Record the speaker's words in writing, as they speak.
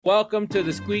Welcome to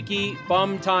the Squeaky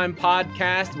Bum Time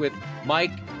Podcast with Mike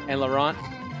and Laurent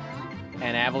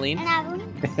and Aveline.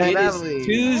 It is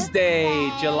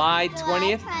Tuesday, July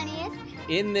 20th.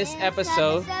 In this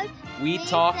episode, we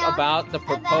talk about the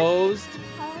proposed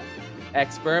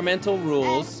experimental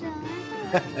rules,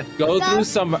 go through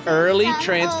some early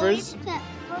transfers,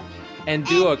 and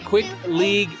do a quick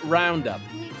league roundup.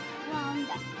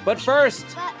 But first,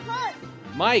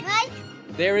 Mike,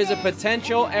 there is a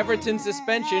potential Everton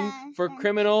suspension for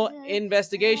criminal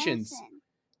investigations.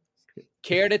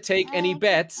 Care to take any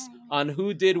bets on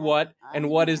who did what and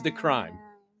what is the crime?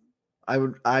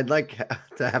 I'd like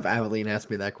to have Aveline ask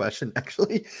me that question,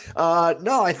 actually.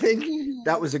 No, I think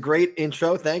that was a great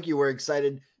intro. Thank you. We're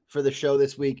excited for the show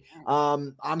this week.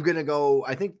 I'm going to go,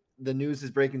 I think the news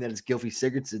is breaking that it's Gylfi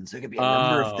Sigurdsson, so it could be a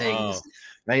number of things,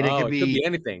 right? It could be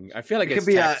anything. I feel like it could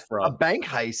be a bank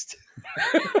heist.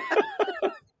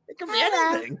 It could be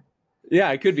anything.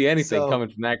 Yeah, it could be anything coming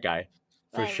from that guy,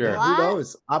 for sure. Who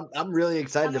knows? I'm really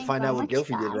excited to find out what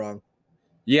Gylfi did wrong.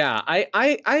 Yeah,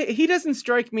 he doesn't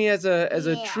strike me as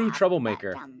a true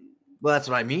troublemaker. Well, that's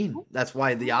what I mean. That's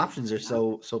why the options are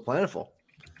so plentiful.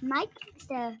 Mike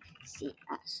can see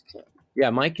us too. Yeah,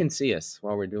 Mike can see us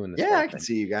while we're doing this. Yeah, I can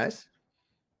see you guys.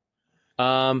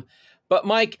 But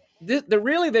Mike,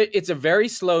 it's a very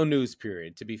slow news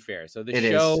period, to be fair. So the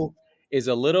show is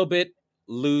a little bit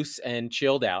loose and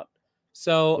chilled out.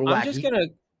 So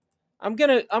I'm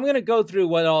gonna go through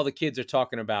what all the kids are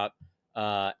talking about.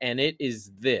 And it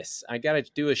is this. I got to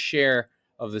do a share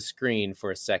of the screen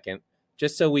for a second,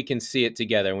 just so we can see it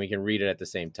together and we can read it at the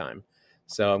same time.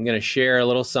 So I'm going to share a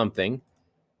little something,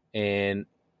 and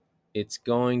it's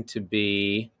going to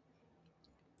be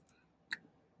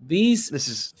this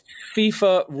is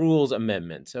FIFA rules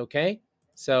amendments. Okay.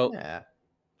 So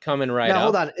coming right now, up.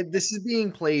 hold on. This is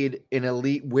being played in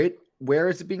Elite. Where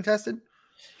is it being tested?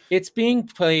 It's being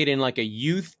played in like a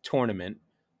youth tournament.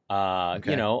 Out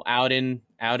in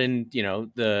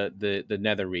the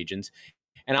nether regions,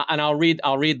 and I'll read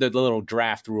the little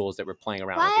draft rules that we're playing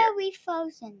around with here. Why are we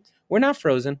frozen? We're not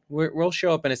frozen. We'll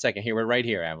show up in a second. Here, we're right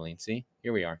here, Aveline. See,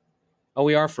 here we are. Oh,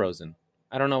 we are frozen.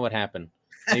 I don't know what happened.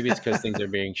 Maybe it's because things are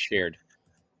being shared.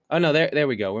 Oh no, there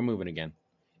we go. We're moving again.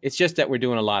 It's just that we're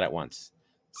doing a lot at once.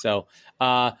 So,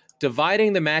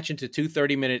 dividing the match into two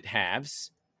 30-minute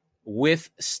halves with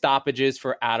stoppages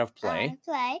for out of play.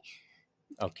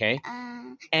 Okay.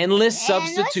 Endless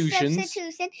substitutions.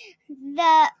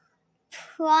 The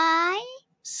prime.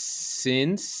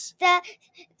 Since the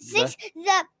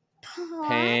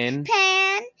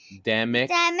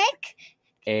pandemic.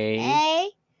 A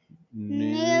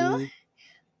new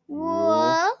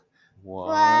rule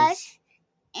was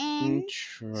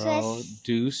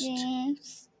introduced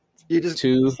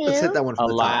let's hit that one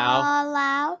from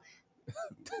allow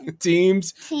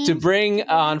teams to bring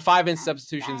on 5-inch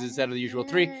substitutions instead of the usual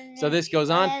 3. So this goes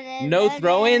on. No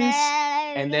throw-ins,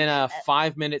 and then a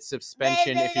 5-minute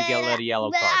suspension if you get a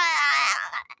yellow card.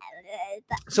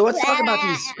 So let's talk about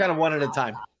these kind of one at a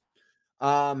time.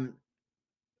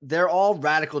 They're all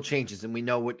radical changes, and we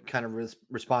know what kind of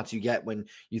response you get when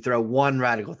you throw one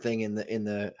radical thing in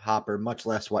the hopper, much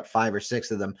less 5 or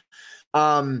 6 of them.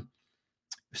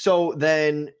 So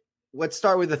then let's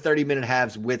start with the 30-minute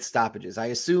halves with stoppages. I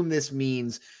assume this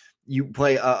means you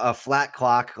play a flat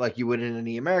clock like you would in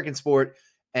any American sport,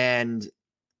 and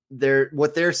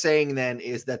what they're saying then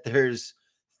is that there's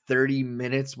 30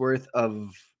 minutes worth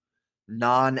of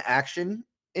non-action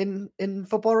in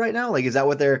football right now? Like, is that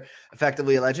what they're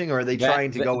effectively alleging, or are they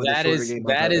trying to go with a shorter game?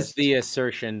 That is the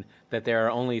assertion that there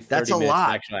are only 30 minutes of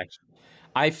actual action.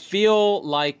 I feel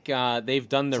like they've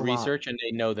done the research and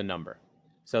they know the number.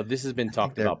 So this has been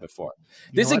talked about before.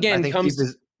 This again comes.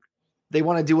 They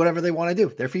want to do whatever they want to do.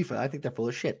 They're FIFA. I think they're full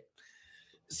of shit.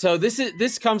 So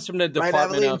this comes from the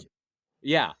department of.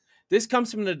 Yeah, this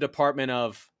comes from the department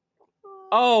of.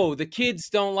 Oh, the kids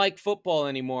don't like football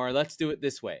anymore. Let's do it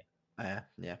this way.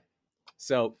 Yeah.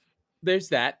 So there's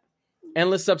that.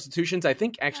 Endless substitutions, I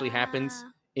think, actually happens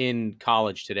in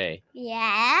college today.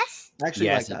 Yes. Actually,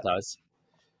 yes, like it does.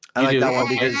 I like that one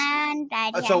because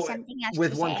so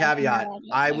with one caveat,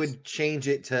 I would change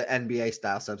it to NBA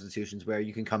style substitutions where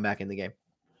you can come back in the game.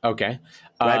 Okay.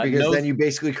 Right, because then you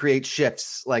basically create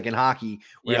shifts like in hockey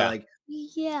where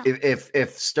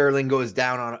if Sterling goes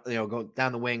down go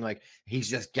down the wing, like he's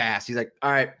just gassed. He's like,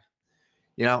 all right,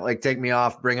 like take me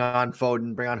off, bring on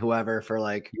Foden, bring on whoever for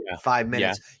 5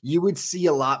 minutes. Yeah. You would see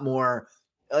a lot more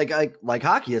like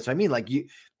hockey. That's what I mean. Like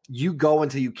you go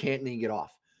until you can't and you get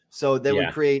off. So they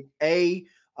would create a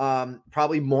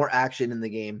Probably more action in the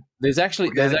game. There's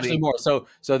actually more. So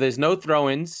there's no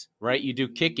throw-ins, right? You do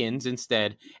kick-ins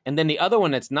instead. And then the other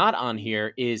one that's not on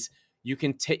here is you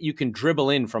can dribble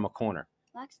in from a corner.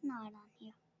 That's not on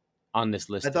here. On this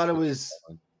list. I thought it was.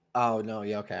 Oh no,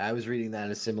 yeah, okay. I was reading that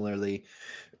as similarly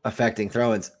affecting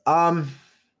throw-ins.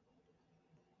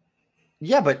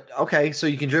 Yeah, but okay, so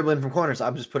you can dribble in from corners.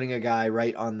 I'm just putting a guy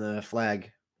right on the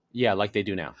flag. Yeah, like they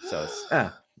do now. So it's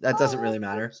that doesn't really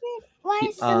matter. Why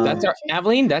is that's our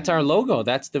Aveline. That's our logo.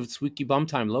 That's the Squeaky Bum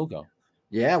Time logo.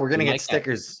 Yeah, we're gonna get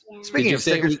stickers. Yeah. Speaking of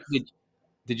stickers,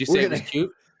 did you say it was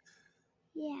cute?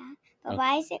 Yeah, but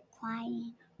why is it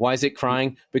crying? Why is it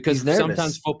crying? Because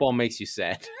sometimes football makes you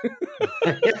sad.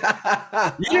 You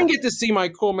didn't get to see my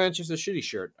cool Manchester City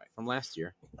shirt from last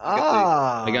year.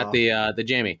 I got the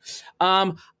jammy.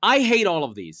 I hate all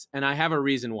of these, and I have a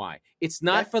reason why. It's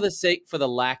not for the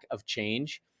lack of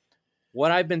change.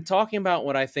 What I've been talking about,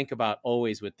 what I think about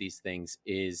always with these things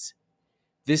is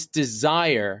this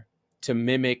desire to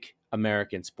mimic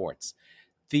American sports.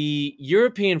 The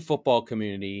European football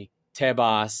community,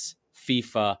 Tebas,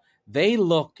 FIFA, they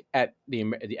look at the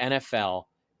NFL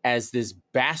as this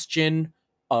bastion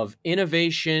of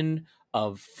innovation,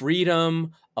 of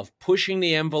freedom, of pushing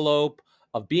the envelope,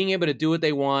 of being able to do what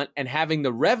they want and having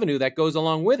the revenue that goes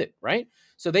along with it, right?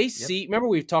 So they see, remember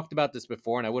we've talked about this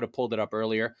before, and I would have pulled it up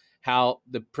earlier, how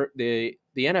the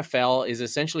NFL is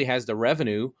essentially has the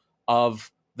revenue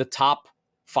of the top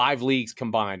 5 leagues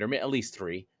combined, or at least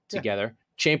 3 together,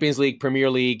 Champions League, Premier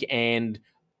League, and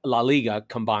La Liga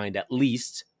combined at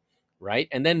least, right?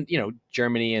 And then,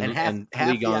 Germany and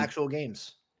half the actual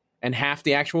games. And half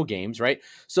the actual games, right?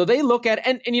 So they look at,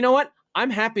 and you know what? I'm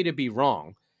happy to be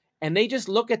wrong. And they just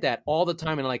look at that all the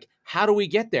time and like, how do we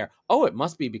get there? Oh, it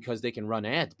must be because they can run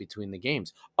ads between the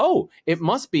games. Oh, it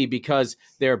must be because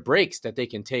there are breaks that they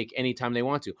can take anytime they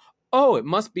want to. Oh, it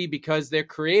must be because they're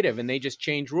creative and they just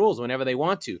change rules whenever they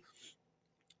want to.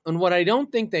 And what I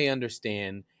don't think they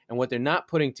understand and what they're not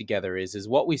putting together is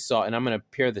what we saw. And I'm going to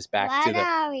pair this back to What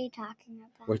are we talking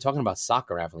about? We're talking about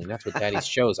soccer, Aveline. That's what Daddy's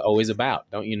show is always about.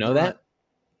 Don't you know that?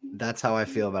 That's how I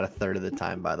feel about a third of the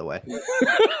time, by the way.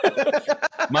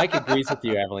 Mike agrees with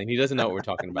you, Aveline. He doesn't know what we're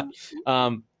talking about.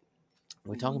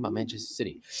 We're talking about Manchester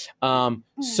City.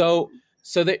 So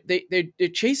they're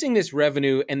chasing this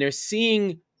revenue and they're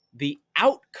seeing the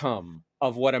outcome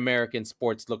of what American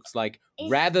sports looks like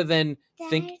rather than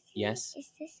think. Yes.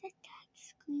 Is this a touch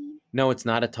screen? No, it's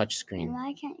not a touch screen. And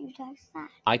why can't you touch that?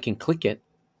 I can click it,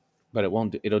 but it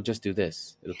won't. It'll just do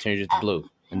this. It'll change it to blue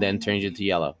and then change it to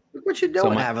yellow. Look what you're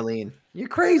doing, Aveline. You're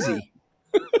crazy.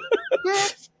 No,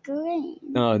 it's green.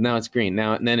 No, now it's green.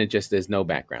 Now and then it just there's no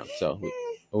background. So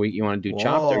you want to do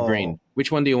chopped or green?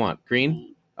 Which one do you want?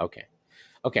 Green? Okay.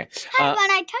 How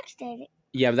when I touched it?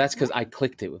 Yeah, but that's because I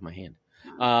clicked it with my hand.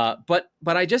 But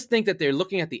I just think that they're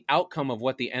looking at the outcome of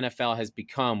what the NFL has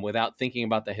become without thinking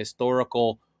about the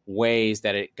historical ways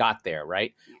that it got there.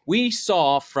 Right? We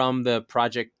saw from the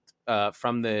project,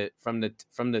 from the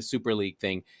Super League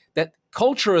thing, that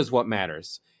culture is what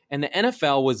matters, and the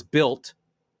NFL was built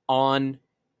on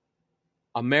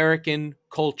American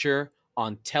culture,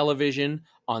 on television,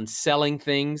 on selling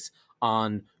things,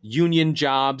 on union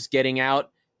jobs, getting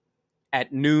out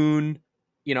at noon,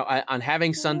 on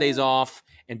having Sundays off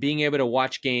and being able to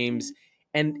watch games.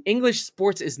 And English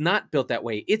sports is not built that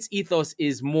way. Its ethos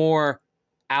is more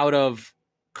out of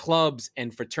clubs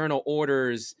and fraternal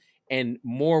orders and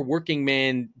more working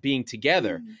men being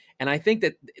together. And I think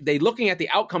that they're looking at the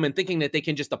outcome and thinking that they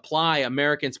can just apply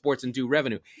American sports and do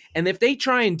revenue. And if they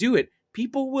try and do it,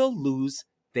 people will lose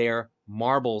their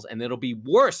marbles and it'll be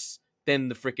worse than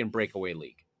the freaking breakaway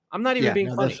league. I'm not even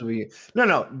being funny.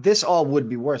 No, this all would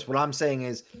be worse. What I'm saying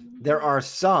is there are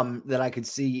some that I could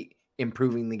see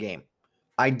improving the game.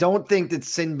 I don't think that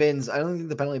sin bins, I don't think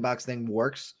the penalty box thing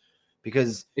works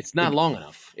because it's not long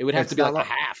enough. It would have to be like a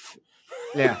half.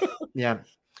 Yeah.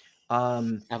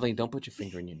 Aveline, don't put your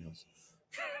finger in your nose.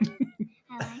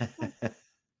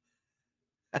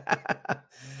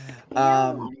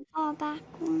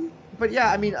 But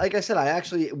yeah, I mean, like I said, I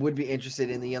actually would be interested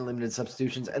in the unlimited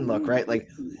substitutions. And look, right, like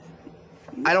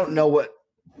I don't know what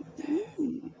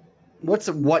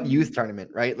youth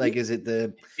tournament, right? Like, is it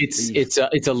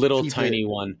it's a little FIFA tiny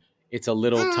one. It's a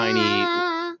little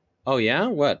tiny. Oh yeah,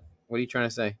 what are you trying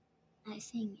to say? I'm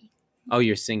singing. Oh,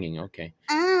 you're singing. Okay.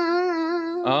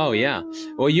 Oh yeah.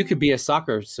 Well, you could be a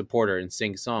soccer supporter and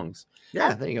sing songs.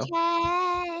 Yeah, there you go.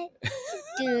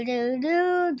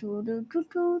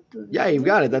 Yeah, you've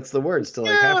got it. That's the words to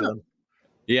like half of them.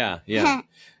 Yeah. Ole,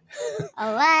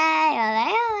 ole,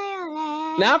 ole,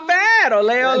 ole. Not bad.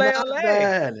 Ole, ole, Not ole.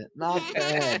 bad. Not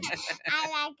bad.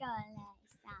 I like ole.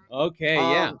 Okay,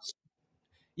 yeah.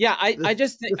 Yeah, I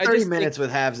just think the 30 minutes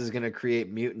with halves is going to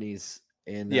create mutinies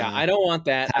in I don't want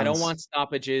that. towns. I don't want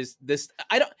stoppages.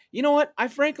 You know what? I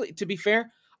frankly, to be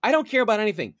fair, I don't care about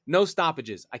anything. No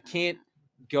stoppages. I can't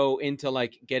go into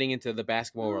like getting into the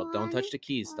basketball world. Don't touch the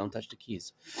keys. Don't touch the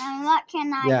keys. And what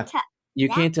can I touch? You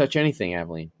can't touch anything,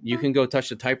 Aveline. You can go touch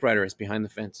the typewriter. It's behind the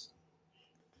fence.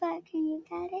 But can you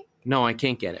get it? No, I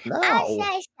can't get it. No. I'll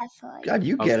say stuff for you. God,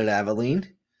 you get it, Aveline.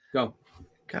 Go.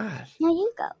 God. No,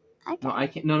 you go. I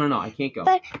can't. No, I can't go.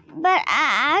 But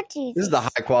I'll do This is the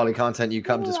high quality content you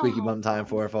come to Squeaky Bum Time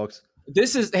for, folks.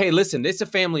 Hey, listen, it's a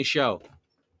family show.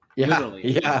 Yeah,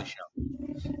 literally. Yeah. Show.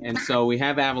 And so we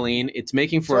have Aveline. It's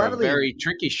making for a very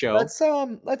tricky show. Let's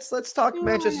talk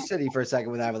Manchester City for a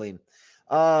second with Aveline.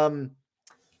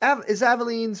 Is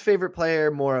Aveline's favorite player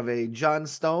more of a John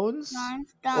Stones,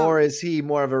 or is he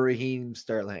more of a Raheem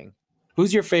Sterling?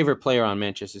 Who's your favorite player on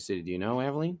Manchester City? Do you know,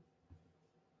 Aveline?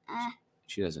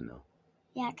 She doesn't know.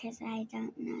 Yeah, because I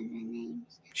don't know the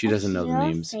names. She doesn't know the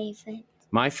names. Favorite?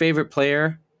 My favorite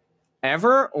player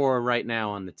ever or right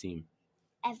now on the team?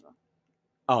 Ever.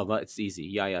 Oh, that's easy.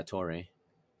 Yaya Toure.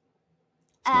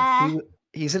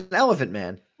 He's an elephant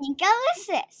man.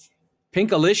 Pinkalicious.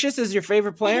 Pinkalicious is your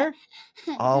favorite player?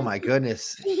 Oh my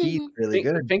goodness, he's really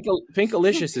good.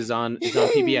 Pinkalicious is on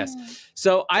PBS.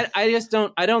 So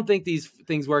I don't think these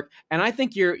things work, and I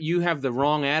think you have the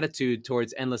wrong attitude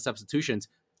towards endless substitutions.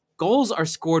 Goals are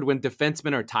scored when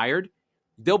defensemen are tired.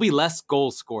 There'll be less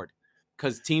goals scored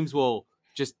because teams will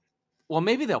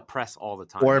maybe they'll press all the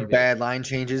time. Or maybe bad line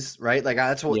changes, right? Like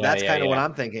that's kind of what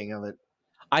I'm thinking of it.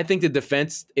 I think the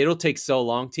defense, it'll take so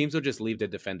long. Teams will just leave the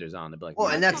defenders on. They'll be like,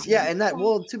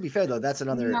 well, to be fair though, that's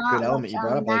another good element you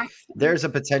brought up. Like, there's a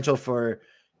potential for,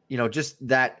 just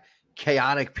that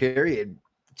chaotic period,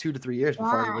 2 to 3 years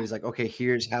before everybody's like, okay,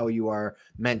 here's how you are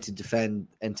meant to defend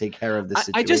and take care of this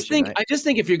situation. I just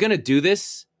think if you're gonna do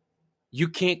this, you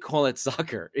can't call it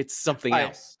soccer. It's something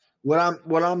else. What I'm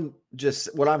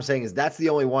saying is that's the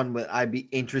only one that I'd be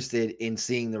interested in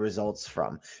seeing the results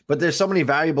from. But there's so many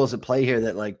variables at play here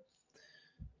that, like,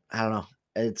 I don't know.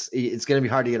 It's going to be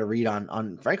hard to get a read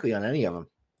on frankly on any of them.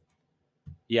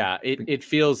 Yeah, it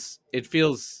feels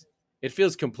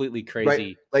completely crazy.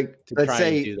 Right. Like, to let's try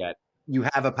say and do that. You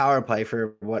have a power play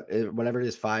for whatever it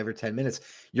is, 5 or 10 minutes.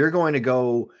 You're going to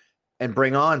go and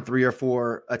bring on 3 or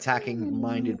 4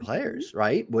 attacking-minded players,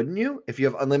 right? Wouldn't you? If you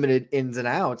have unlimited ins and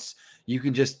outs, you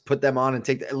can just put them on and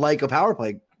take like a power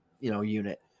play,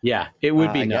 unit. Yeah, it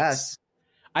would be nuts.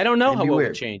 I don't know what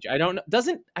would change. I don't know.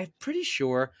 I'm pretty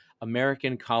sure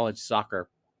American college soccer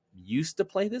used to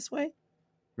play this way.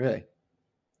 Really?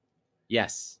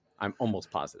 Yes, I'm almost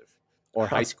positive. Or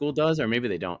high school does, or maybe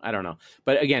they don't. I don't know.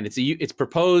 But again, it's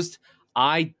proposed.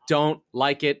 I don't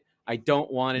like it. I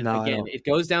don't want it. No, again, it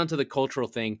goes down to the cultural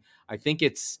thing. I think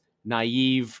it's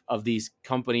naive of these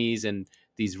companies and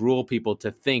these rule people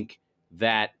to think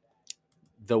that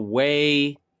the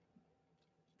way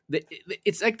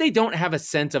it's like they don't have a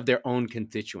sense of their own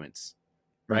constituents,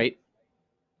 right?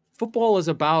 Football is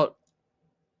about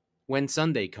when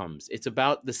Sunday comes. It's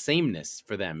about the sameness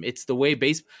for them. It's the way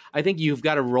I think you've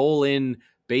got to roll in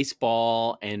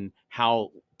baseball and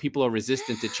how people are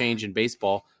resistant to change in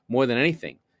baseball more than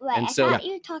anything. Right, and I thought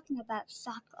you were talking about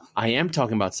soccer. I am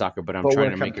talking about soccer, but I'm trying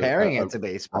to make comparing it to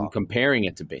baseball. I'm comparing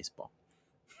it to baseball.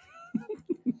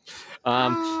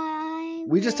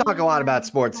 We just talk a lot about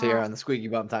sports here on the Squeaky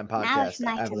Bum Time Podcast,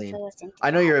 Aveline. I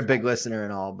know you're a big listener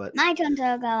and all, but my turn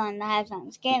to go on the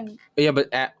halftime game. Yeah,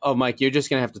 but Mike, you're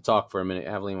just gonna have to talk for a minute.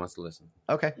 Aveline wants to listen.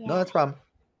 Okay, no, that's a problem.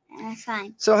 That's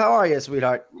fine. So, how are you,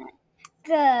 sweetheart?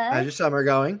 Good. How's your summer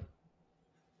going?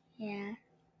 Yeah.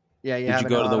 Yeah, Did you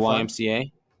go to the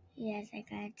YMCA? Yes, I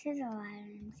got to the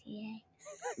YMCA.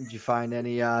 Did you find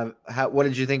any? What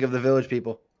did you think of the village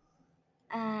people?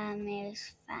 It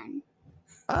was fun.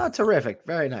 Oh, terrific!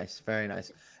 Very nice, very nice.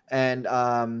 And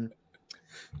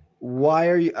why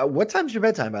are you? What time's your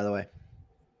bedtime, by the way?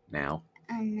 Now.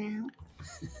 Now.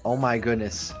 Oh my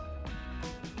goodness!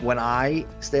 When I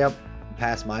stay up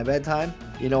past my bedtime,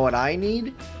 you know what I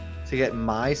need to get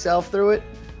myself through it?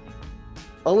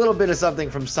 A little bit of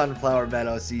something from Sunflower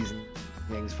Meadow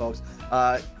Seasonings, folks.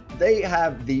 They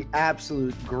have the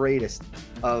absolute greatest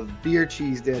of beer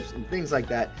cheese dips and things like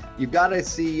that. You've got to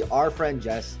see our friend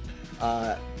Jess.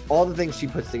 All the things she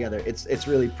puts together. It's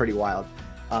really pretty wild.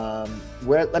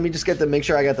 Let me just make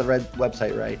sure I got the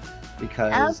website right,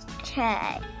 because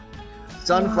okay.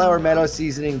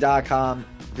 sunflowermeadowseasoning.com.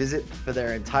 Visit for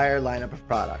their entire lineup of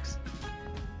products.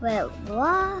 Wait,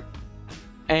 what?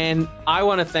 And I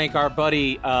want to thank our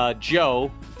buddy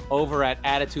Joe over at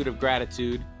Attitude of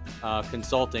Gratitude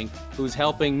Consulting, who's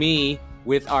helping me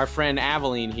with our friend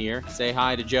Aveline here. Say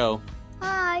hi to Joe.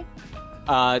 Hi.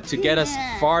 To get us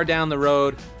far down the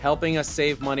road, helping us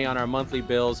save money on our monthly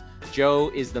bills.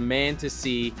 Joe is the man to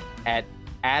see at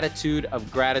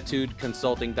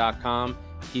attitudeofgratitudeconsulting.com.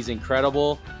 He's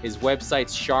incredible. His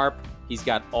website's sharp. He's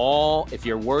got if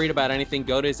you're worried about anything,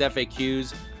 go to his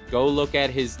FAQs, go look at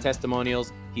his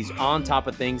testimonials. He's on top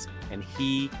of things, and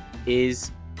he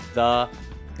is the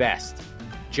best.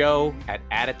 Joe at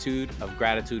Attitude of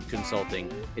Gratitude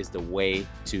Consulting is the way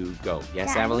to go.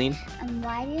 Yes, Daddy, Aveline? And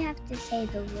why do you have to say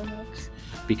the words?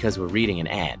 Because we're reading an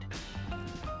ad.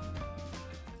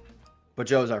 But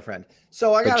Joe's our friend.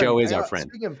 So Joe is our friend.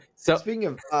 Speaking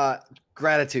of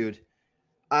gratitude,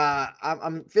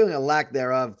 I'm feeling a lack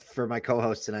thereof for my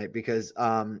co-host tonight because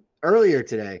earlier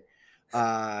today,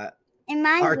 our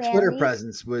Twitter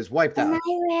presence was wiped out. Am I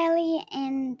really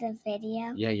in the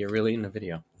video? Yeah, you're really in the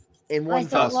video. In one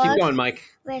fell swoop. Keep going, Mike.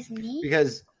 With me?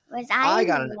 Because I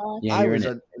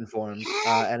was informed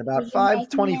at about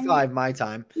 5:25 my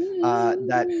time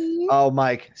that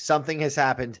Mike, something has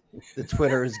happened. The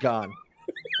Twitter is gone.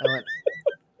 I went,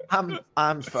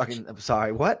 I'm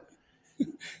sorry. What?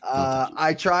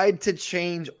 I tried to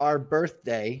change our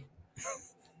birthday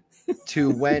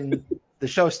to when the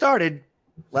show started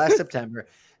last September,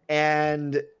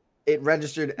 and it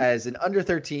registered as an under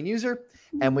 13 user,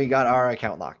 and we got our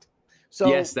account locked. So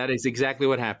yes, that is exactly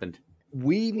what happened.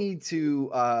 We need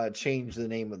to change the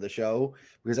name of the show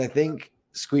because I think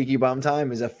Squeaky Bum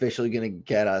Time is officially going to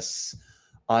get us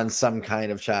on some kind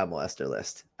of child molester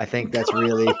list. I think that's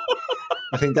really,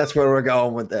 I think that's where we're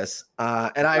going with this.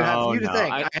 And I have you to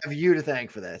thank. I have you to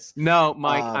thank for this. No,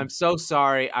 Mike, I'm so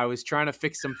sorry. I was trying to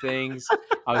fix some things.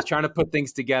 I was trying to put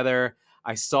things together.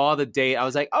 I saw the date. I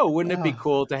was like, oh, wouldn't it be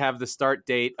cool to have the start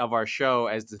date of our show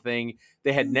as the thing?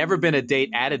 There had never been a date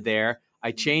added there.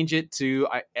 I changed it to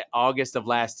August of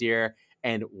last year,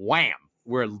 and wham,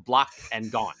 we're blocked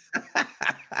and gone.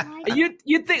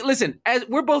 You think? Listen, as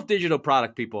we're both digital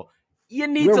product people, you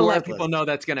need to let people know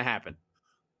that's going to happen.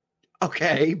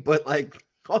 Okay, but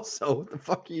also, what the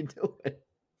fuck are you doing?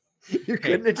 You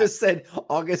couldn't have just said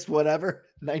August whatever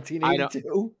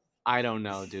 1982. I don't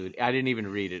know, dude. I didn't even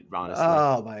read it, honestly.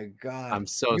 Oh my god, I'm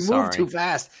so sorry. You moved too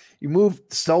fast. You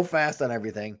moved so fast on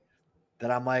everything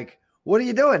that I'm like, what are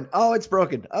you doing? Oh, it's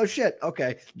broken. Oh shit.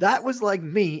 Okay, that was like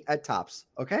me at Tops.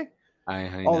 Okay,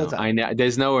 I know. The time. I know.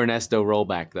 There's no Ernesto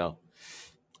rollback though.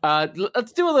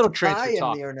 Let's do a little transfer talk.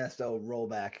 I am the Ernesto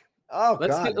rollback. Oh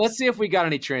god. Let's see if we got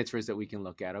any transfers that we can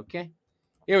look at. Okay,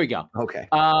 here we go. Okay.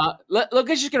 Look,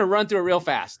 I'm just gonna run through it real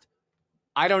fast.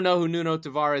 I don't know who Nuno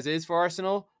Tavares is for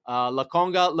Arsenal. La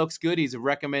Conga looks good. He's a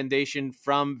recommendation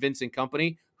from Vincent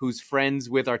Kompany, who's friends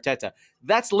with Arteta.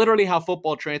 That's literally how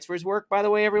football transfers work, by the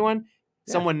way, everyone.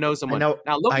 Yeah. Someone knows someone. Now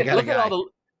look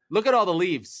at all the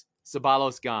leaves.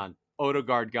 Ceballos gone.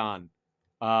 Odegaard gone.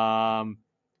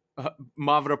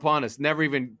 Mavropanos never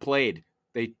even played.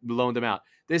 They loaned him out.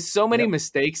 There's so many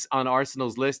mistakes on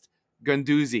Arsenal's list.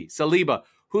 Guendouzi, Saliba,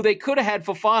 who they could have had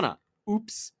Fofana.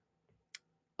 Oops.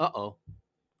 Uh-oh.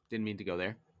 Didn't mean to go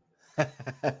there.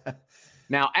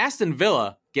 Now, Aston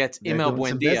Villa gets Emil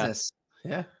Buendia.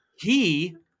 Yeah.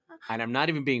 He, and I'm not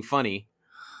even being funny,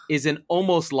 is an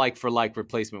almost like-for-like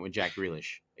replacement with Jack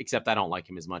Grealish, except I don't like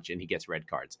him as much, and he gets red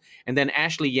cards. And then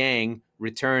Ashley Yang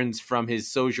returns from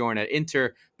his sojourn at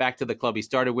Inter back to the club he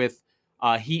started with.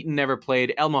 Heaton never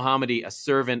played. El Mohammadi, a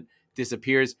servant,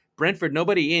 disappears. Brentford,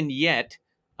 nobody in yet.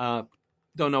 Don't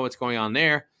know what's going on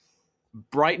there.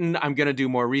 Brighton, I'm going to do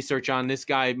more research on. This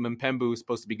guy, Mpembu, is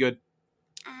supposed to be good.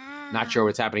 Not sure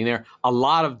what's happening there. A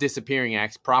lot of disappearing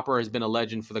acts. Proper has been a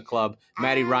legend for the club.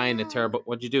 Matty Ryan, a terrible...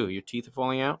 What'd you do? Your teeth are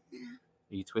falling out?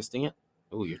 Are you twisting it?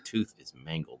 Oh, your tooth is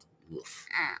mangled.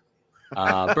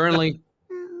 Burnley,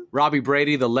 Robbie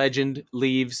Brady, the legend,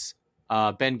 leaves.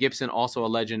 Ben Gibson, also a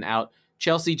legend, out.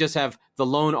 Chelsea just have the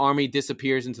lone army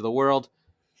disappears into the world.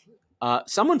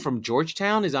 Someone from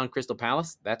Georgetown is on Crystal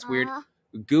Palace. That's weird.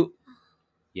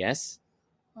 Yes?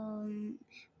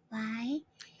 Why?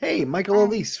 Hey, Michael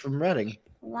Elise from Reading.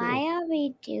 Why are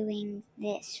we doing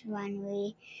this when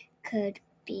we could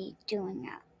be doing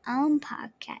our own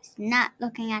podcast, not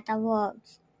looking at the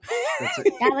words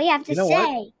that we have to say?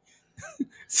 What?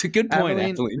 It's a good point,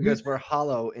 Aveline. Because we're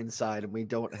hollow inside and we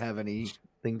don't have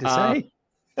anything to say.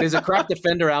 There's a crap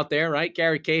defender out there, right?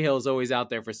 Gary Cahill is always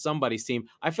out there for somebody's team.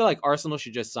 I feel like Arsenal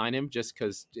should just sign him just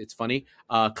because it's funny.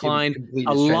 Klein,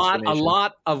 a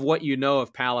lot of what you know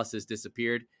of Palace has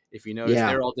disappeared. If you notice,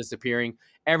 they're all disappearing.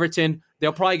 Everton,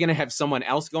 they're probably going to have someone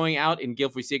else going out in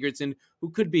Gylfi Sigurdsson, who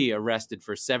could be arrested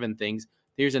for 7 things.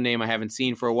 Here's a name I haven't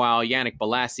seen for a while. Yannick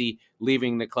Bolasie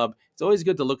leaving the club. It's always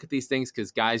good to look at these things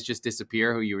because guys just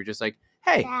disappear who you were just like,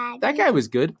 hey, Daddy, that guy was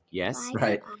good. Yes. Why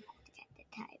Right. do I have to get the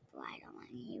type? Why don't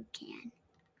you can?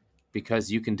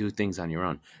 Because you can do things on your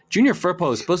own. Junior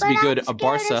Firpo is supposed to be good at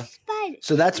Barca.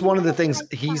 So that's one of the things.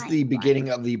 He's the beginning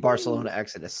of the Barcelona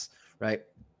exodus, right?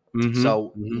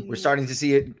 So we're starting to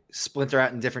see it splinter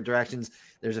out in different directions.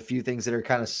 There's a few things that are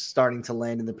kind of starting to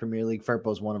land in the Premier League.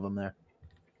 Firpo's one of them there.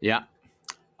 Yeah.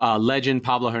 Legend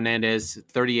Pablo Hernandez,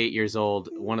 38 years old,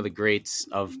 one of the greats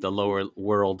of the lower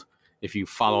world, if you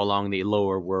follow along the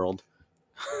lower world.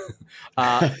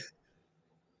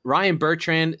 Ryan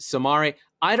Bertrand, Samare.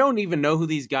 I don't even know who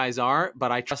these guys are,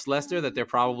 but I trust Leicester that they're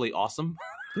probably awesome.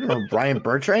 You know who Brian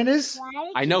Bertrand is?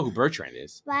 I know who Bertrand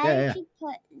is. Why did you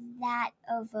put that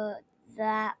over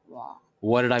that wall?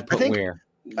 What did I put where?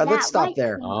 Let's stop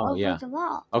there. Oh, yeah. The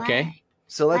wall. Okay. Why?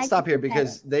 So let's stop here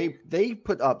because they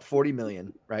put up 40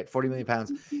 million, right? 40 million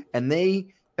pounds. And they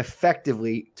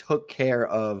effectively took care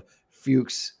of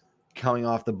Fuchs coming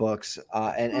off the books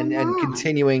and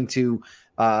continuing to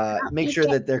make sure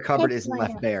that their cupboard isn't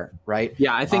left bare, right?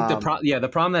 Yeah, I think the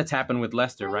problem that's happened with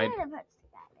Leicester, right,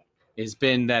 has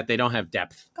been that they don't have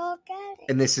depth. Go get it.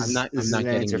 And this is an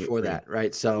answer for that,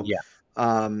 right? So yeah.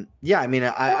 I mean,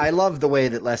 I love the way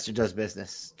that Leicester does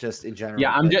business, just in general.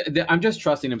 Yeah, I'm just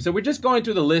trusting him. So we're just going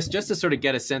through the list just to sort of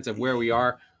get a sense of where we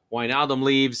are. Wijnaldum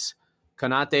leaves.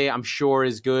 Konate, I'm sure,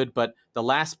 is good, but the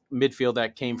last midfield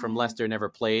that came from Leicester never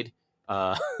played.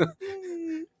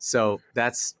 So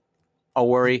that's a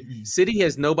worry. City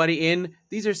has nobody in.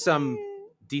 These are some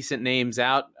decent names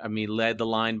out. I mean, led the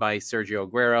line by Sergio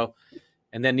Aguero.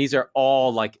 And then these are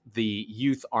all like the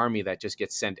youth army that just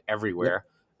gets sent everywhere.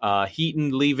 Yep.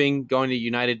 Heaton leaving, going to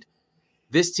United.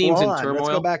 This team's in turmoil. Let's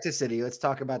go back to City. Let's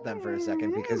talk about them for a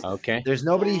second because there's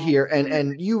nobody here.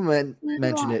 And you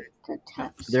mentioned it.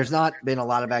 There's not been a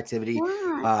lot of activity,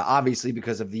 obviously,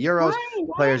 because of the Euros.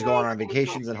 Players go on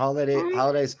vacations and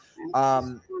holidays.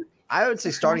 I would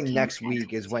say starting next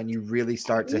week is when you really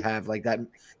start to have like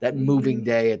that moving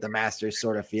day at the Masters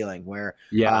sort of feeling where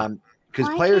because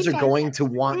players are going to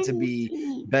want to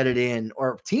be bedded in,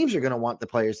 or teams are going to want the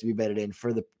players to be bedded in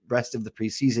for the rest of the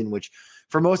preseason, which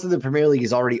for most of the Premier League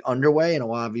is already underway, and a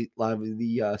lot of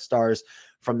the stars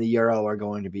from the Euro are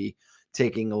going to be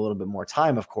taking a little bit more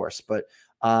time, of course. But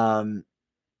I'm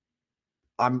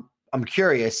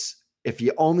curious, if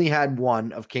you only had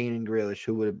one of Kane and Grealish,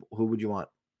 who would you want?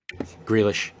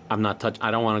 Grealish. I'm not touch.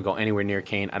 I don't want to go anywhere near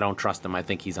Kane. I don't trust him. I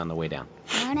think he's on the way down.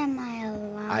 What am I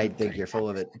allowed? I think you're full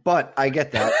of it, but I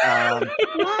get that.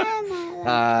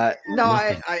 I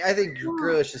think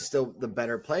Grealish is still the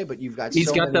better play, but you've got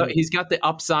he's got the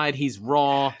upside. He's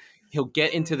raw. He'll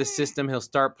get into the system. He'll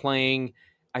start playing.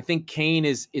 I think Kane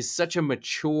is such a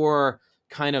mature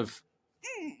kind of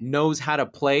knows how to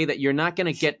play that you're not going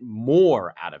to get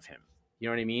more out of him. You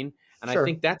know what I mean? And sure. I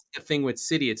think that's the thing with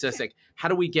City. It's just like, how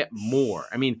do we get more?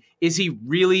 I mean, is he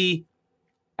really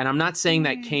 – and I'm not saying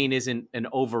that Kane isn't an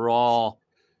overall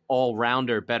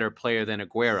all-rounder better player than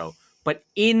Aguero, but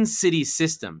in City's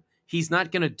system, he's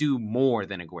not going to do more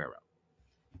than Aguero.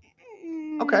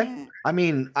 Okay. I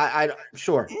mean, I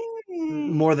sure.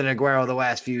 More than Aguero the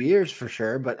last few years for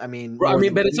sure, but I mean –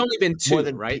 but it's only been two,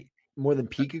 right? More than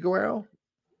peak Aguero?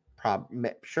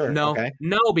 Sure. No, okay.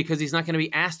 No, because he's not going to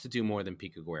be asked to do more than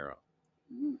peak Aguero.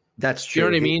 That's true. You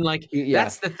know what I mean? Like,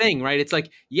 that's the thing, right? It's like,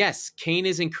 yes, Kane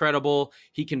is incredible.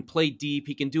 He can play deep.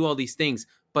 He can do all these things.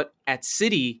 But at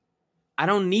City, I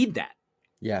don't need that.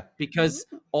 Yeah. Because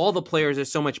all the players are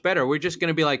so much better. We're just going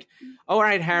to be like, all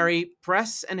right, Harry,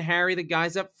 press and harry the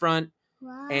guys up front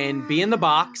and be in the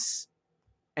box.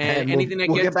 And anything that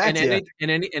gets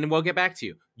and we'll get back to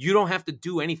you. You don't have to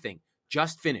do anything.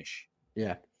 Just finish.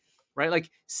 Yeah. Right?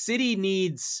 Like, City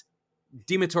needs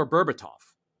Dimitar Berbatov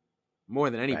more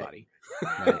than anybody.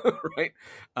 Right?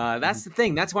 That's the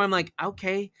thing. That's why I'm like,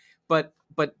 okay. But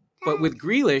with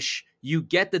Grealish, you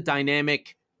get the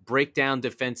dynamic breakdown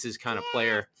defenses kind of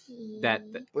player that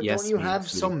but yes, don't you have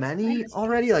so many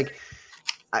already? Like,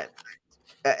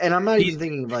 I'm not even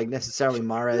thinking of like necessarily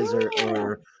Mahrez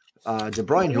or De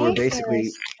Bruyne, who are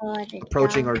basically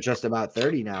approaching or just about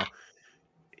 30 now.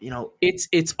 You know, it's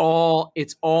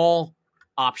all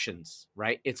options,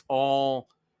 right? It's all,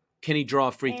 can he draw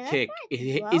a free kick?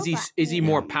 Is he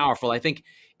more powerful? I think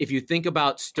if you think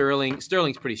about Sterling's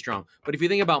pretty strong, but if you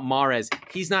think about Mahrez,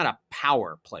 he's not a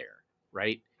power player,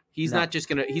 right? He's not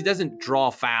just he doesn't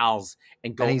draw fouls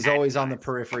and go. And he's always on the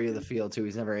periphery of the field too.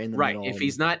 He's never in the middle. Right. If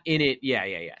he's not in it,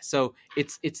 yeah. So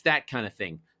it's that kind of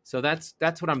thing. So that's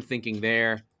what I'm thinking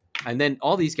there. And then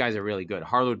all these guys are really good.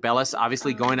 Harlow Bellis,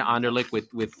 obviously going to Anderlecht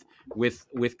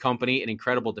with company, an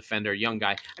incredible defender, young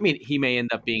guy. I mean, he may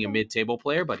end up being a mid-table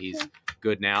player, but he's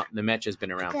good now. The match has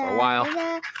been around for a while.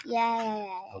 Yeah.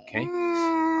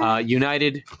 Okay.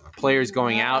 United players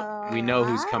going out. We know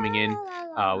who's coming in.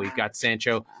 We've got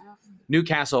Sancho.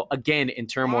 Newcastle, again, in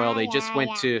turmoil. They just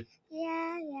went to...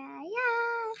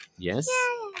 Yes?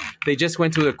 They just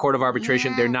went to the court of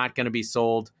arbitration. They're not going to be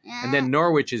sold. And then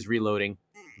Norwich is reloading.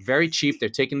 Very cheap. They're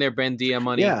taking their Bendia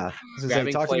money. Yeah.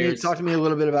 Talk to me a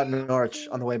little bit about Norwich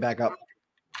on the way back up.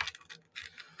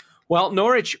 Well,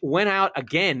 Norwich went out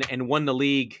again and won the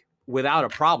league without a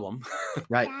problem.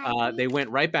 Right. They went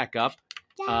right back up.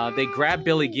 They grabbed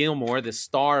Billy Gilmore, the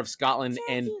star of Scotland,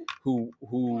 and who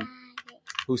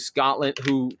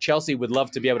Chelsea would love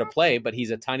to be able to play, but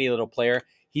he's a tiny little player.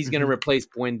 He's going to replace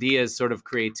Buendia's sort of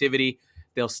creativity.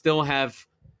 They'll still have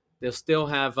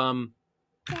Timo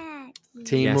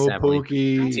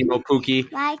Pukki.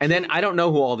 And then I don't know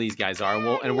who all these guys are, and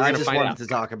we're going to find out. I just wanted to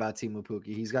talk about Timo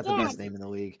Pukki. He's got the best name in the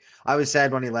league. I was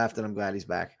sad when he left, and I'm glad he's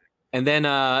back. And then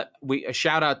a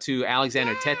shout out to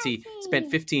Alexander Tetty. Spent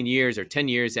 15 years or 10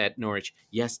 years at Norwich.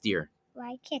 Yes, dear.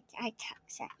 Why can't I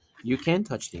touch that? You can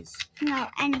touch these. No,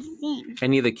 anything.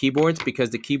 Any of the keyboards,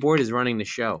 because the keyboard is running the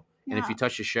show. No, and if you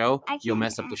touch the show, you'll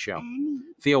mess up the show.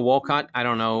 Theo Walcott, I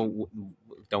don't know.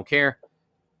 Don't care.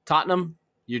 Tottenham,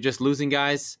 you're just losing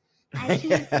guys. I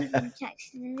can't even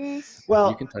touch this. Well,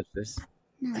 you can touch this.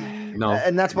 No.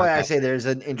 And that's why I say there's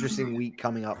an interesting week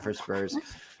coming up for Spurs.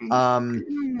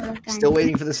 Still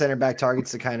waiting for the center back targets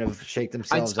to kind of shake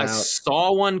themselves out. I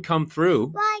saw one come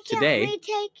through today. Why can't we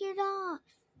take it off?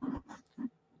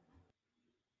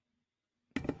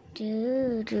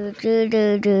 Do.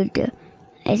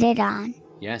 Is it on?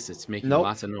 Yes, it's making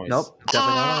lots of noise. Nope,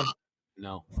 definitely not on.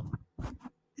 No.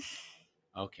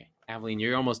 Okay, Aveline,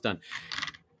 you're almost done.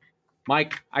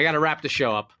 Mike, I got to wrap the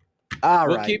show up. All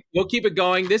right. We'll keep it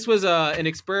going. This was an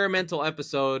experimental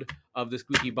episode of the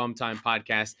Squeaky Bum Time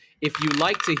Podcast. If you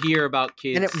like to hear about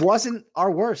kids... And it wasn't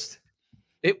our worst.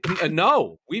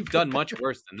 No, we've done much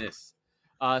worse than this.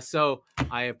 So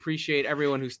I appreciate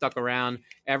everyone who stuck around.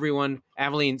 Everyone,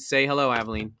 Aveline, say hello,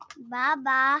 Aveline.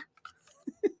 Bye-bye.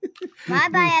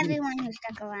 Bye-bye, everyone who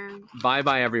stuck around.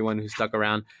 Bye-bye, everyone who stuck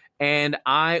around. And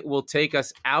I will take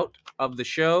us out of the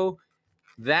show.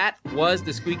 That was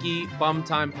the Squeaky Bum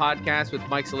Time Podcast with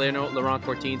Mike Salerno, Laurent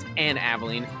Cortines, and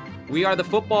Aveline. We are the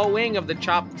football wing of the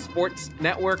Chop Sports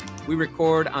Network. We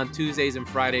record on Tuesdays and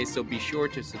Fridays, so be sure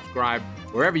to subscribe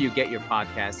wherever you get your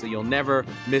podcast so you'll never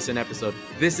miss an episode.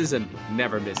 This is a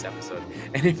never miss episode.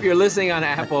 And if you're listening on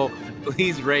Apple,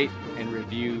 please rate and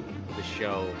review the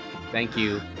show. Thank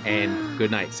you, and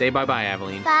good night. Say bye-bye,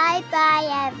 Aveline.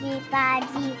 Bye-bye,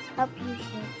 everybody. Hope you should.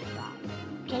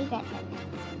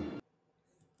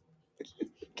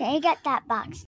 Can you get that box?